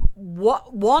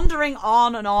 wandering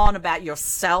on and on about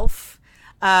yourself,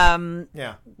 wearing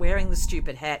the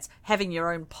stupid hats, having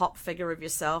your own pop figure of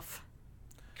yourself.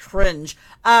 Cringe.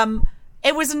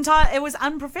 It was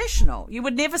unprofessional. You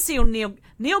would never see Neil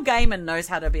Gaiman knows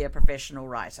how to be a professional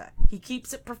writer. He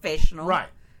keeps it professional. Right.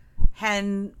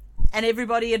 And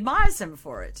everybody admires him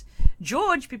for it.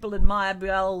 George, people admire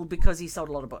because he sold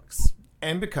a lot of books.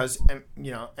 And because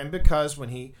when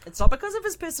he... It's not because of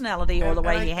his personality or the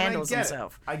way he handles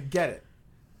himself. I get it.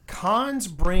 Cons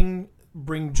bring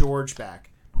George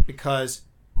back because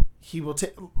he will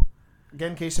take...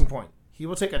 Again, case in point. He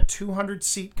will take a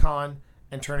 200-seat con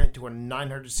and turn it into a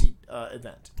 900-seat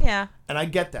event. Yeah. And I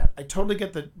get that. I totally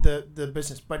get the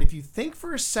business. But if you think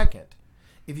for a second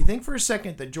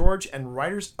that George and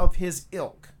writers of his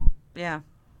ilk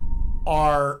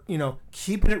are,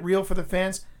 keeping it real for the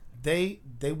fans, they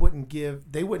wouldn't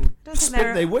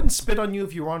spit on you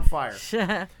if you were on fire.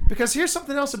 Because here's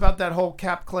something else about that whole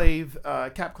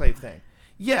Capclave thing.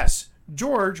 Yes,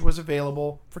 George was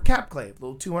available for Capclave,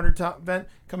 little 200 top event,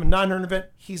 coming 900 event.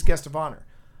 He's guest of honor.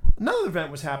 Another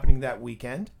event was happening that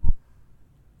weekend,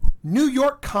 New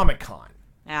York Comic Con,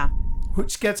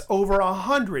 which gets over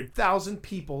 100,000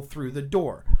 people through the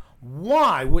door.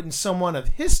 Why wouldn't someone of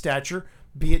his stature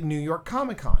be at New York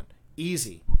Comic Con?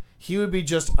 Easy. He would be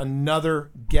just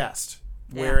another guest.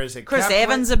 Yeah. Whereas at Chris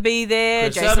Evans would be there.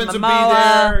 Chris Jason Evans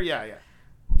Momoa. would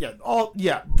be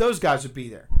there. Those guys would be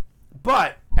there.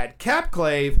 But at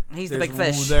Capclave, he's the big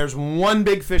fish. There's one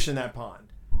big fish in that pond.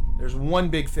 There's one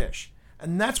big fish,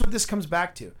 and that's what this comes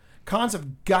back to. Cons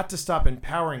have got to stop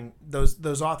empowering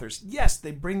those authors. Yes, they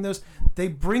bring those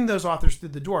authors through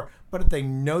the door, but if they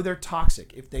know they're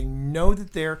toxic, if they know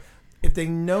that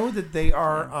they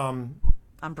are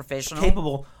unprofessional,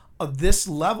 capable of this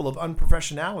level of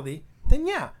unprofessionality, then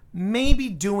maybe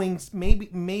doing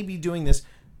this,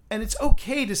 and it's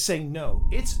okay to say no.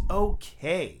 It's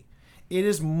okay. It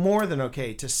is more than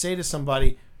okay to say to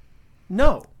somebody,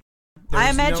 no. I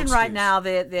imagine right now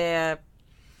they're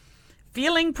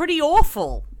feeling pretty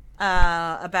awful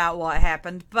about what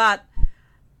happened, but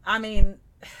I mean,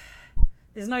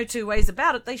 there's no two ways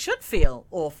about it. They should feel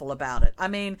awful about it. I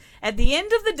mean, at the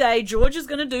end of the day, George is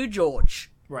going to do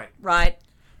George. Right?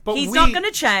 But he's not going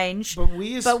to change. But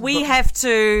we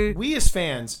as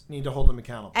fans need to hold him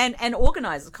accountable. And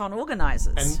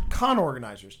con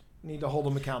organizers need to hold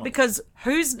them accountable. Because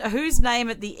whose name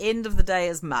at the end of the day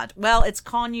is mud? Well, it's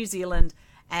Con New Zealand,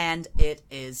 and it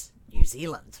is New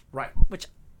Zealand. Right. Which,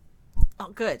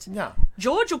 good. Yeah.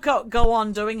 George will go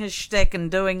on doing his shtick and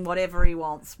doing whatever he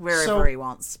wants, wherever he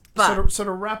wants. But so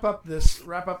to wrap up this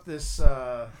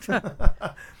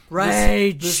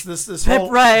rage. This Pip whole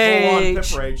rage. on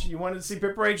Pip rage. You wanted to see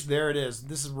Pip rage? There it is.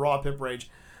 This is raw Pip rage.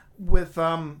 With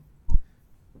where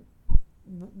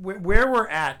we're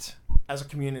at as a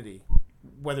community,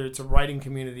 whether it's a writing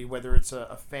community, whether it's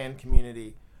a fan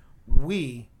community,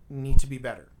 we need to be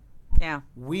better. Yeah.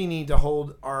 We need to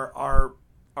hold our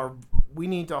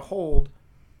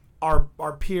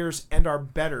peers and our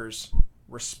betters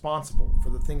responsible for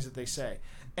the things that they say.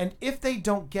 And if they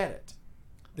don't get it,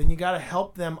 then you got to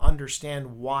help them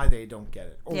understand why they don't get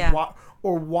it,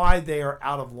 or why they are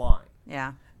out of line.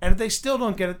 Yeah. And if they still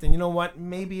don't get it, then you know what?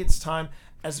 Maybe it's time.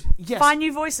 Find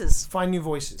new voices.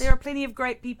 There are plenty of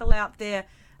great people out there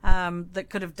that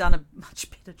could have done a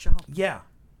much better job. Yeah.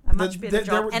 A much better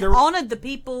job. And honored the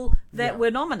people that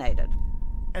were nominated.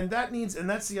 And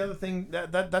that's the other thing.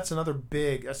 That's another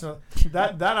big.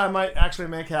 That I might actually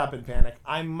make happen. Panic.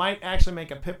 I might actually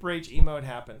make a Pip Rage emote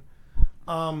happen.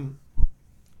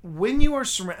 When you are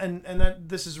and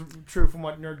this is true from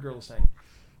what Nerd Girl is saying.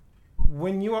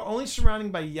 When you are only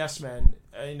surrounded by yes men,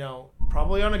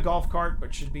 probably on a golf cart,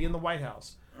 but should be in the White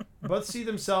House, both see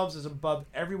themselves as above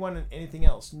everyone and anything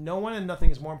else. No one and nothing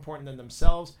is more important than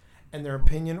themselves and their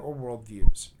opinion or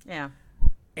worldviews. Yeah.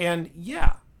 And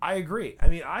I agree. I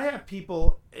mean, I have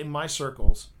people in my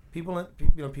circles, people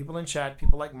in chat,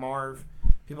 people like Marv,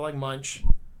 people like Munch,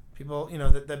 people,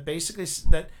 that basically,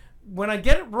 that when I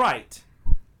get it right,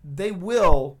 they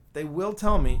will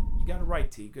tell me, you got it right,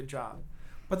 T, good job.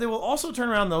 But they will also turn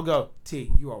around and they'll go,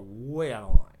 T, you are way out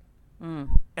of line.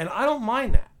 And I don't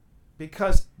mind that,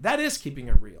 because that is keeping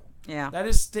it real. Yeah. That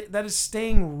is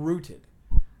staying rooted.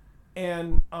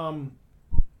 And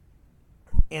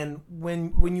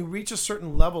when you reach a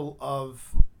certain level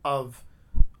of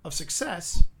of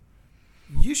success,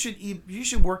 you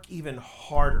should work even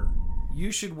harder.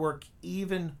 You should work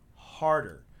even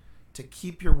harder to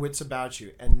keep your wits about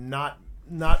you and not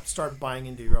start buying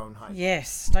into your own hype.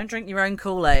 Yes, don't drink your own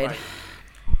Kool-Aid.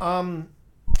 Right.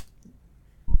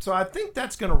 So I think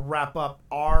that's going to wrap up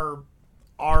our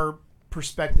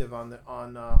perspective on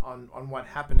what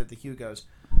happened at the Hugos.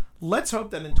 Let's hope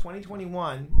that in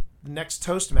 2021, the next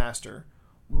Toastmaster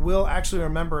will actually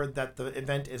remember that the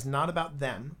event is not about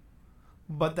them,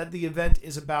 but that the event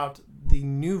is about the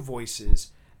new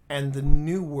voices and the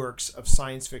new works of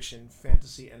science fiction,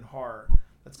 fantasy, and horror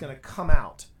that's going to come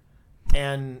out.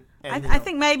 And I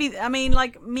think maybe, I mean,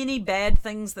 like many bad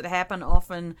things that happen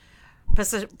often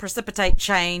precipitate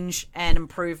change and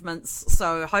improvements.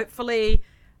 So hopefully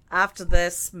after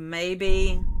this,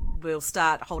 maybe we'll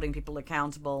start holding people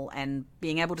accountable and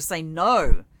being able to say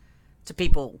no to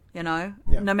people, no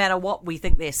matter what we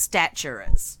think their stature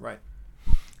is. Right.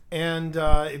 And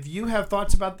if you have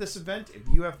thoughts about this event, if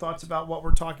you have thoughts about what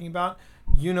we're talking about,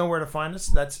 you know where to find us.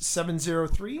 That's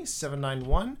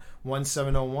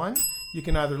 703-791-1701. You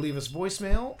can either leave us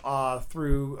voicemail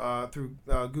through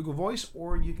Google Voice,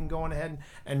 or you can go on ahead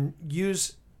and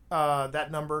use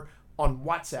that number on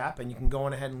WhatsApp, and you can go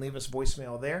on ahead and leave us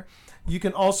voicemail there. You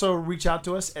can also reach out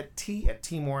to us at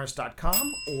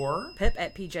t@tmorris.com or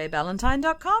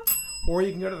pip@pjballantyne.com, or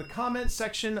you can go to the comments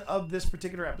section of this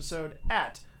particular episode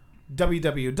at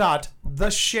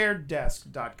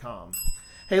www.theshareddesk.com.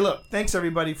 Hey, look, thanks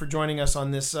everybody for joining us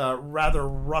on this rather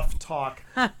rough talk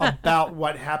about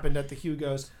what happened at the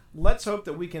Hugos. Let's hope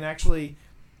that we can actually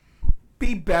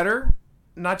be better,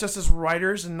 not just as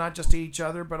writers and not just to each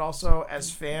other, but also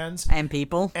as fans and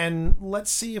people. And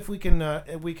let's see if we can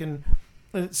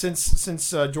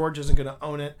since George isn't going to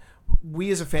own it, we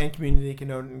as a fan community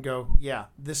can own it and go, yeah,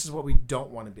 this is what we don't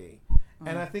want to be.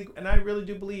 And I really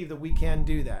do believe that we can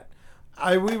do that.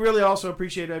 We really also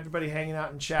appreciate everybody hanging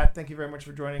out in chat. Thank you very much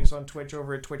for joining us on Twitch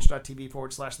over at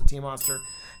twitch.tv/TheTeaMonster.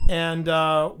 And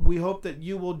we hope that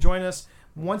you will join us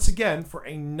once again for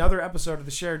another episode of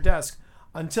The Shared Desk.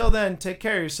 Until then, take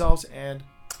care of yourselves and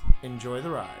enjoy the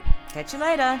ride. Catch you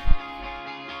later.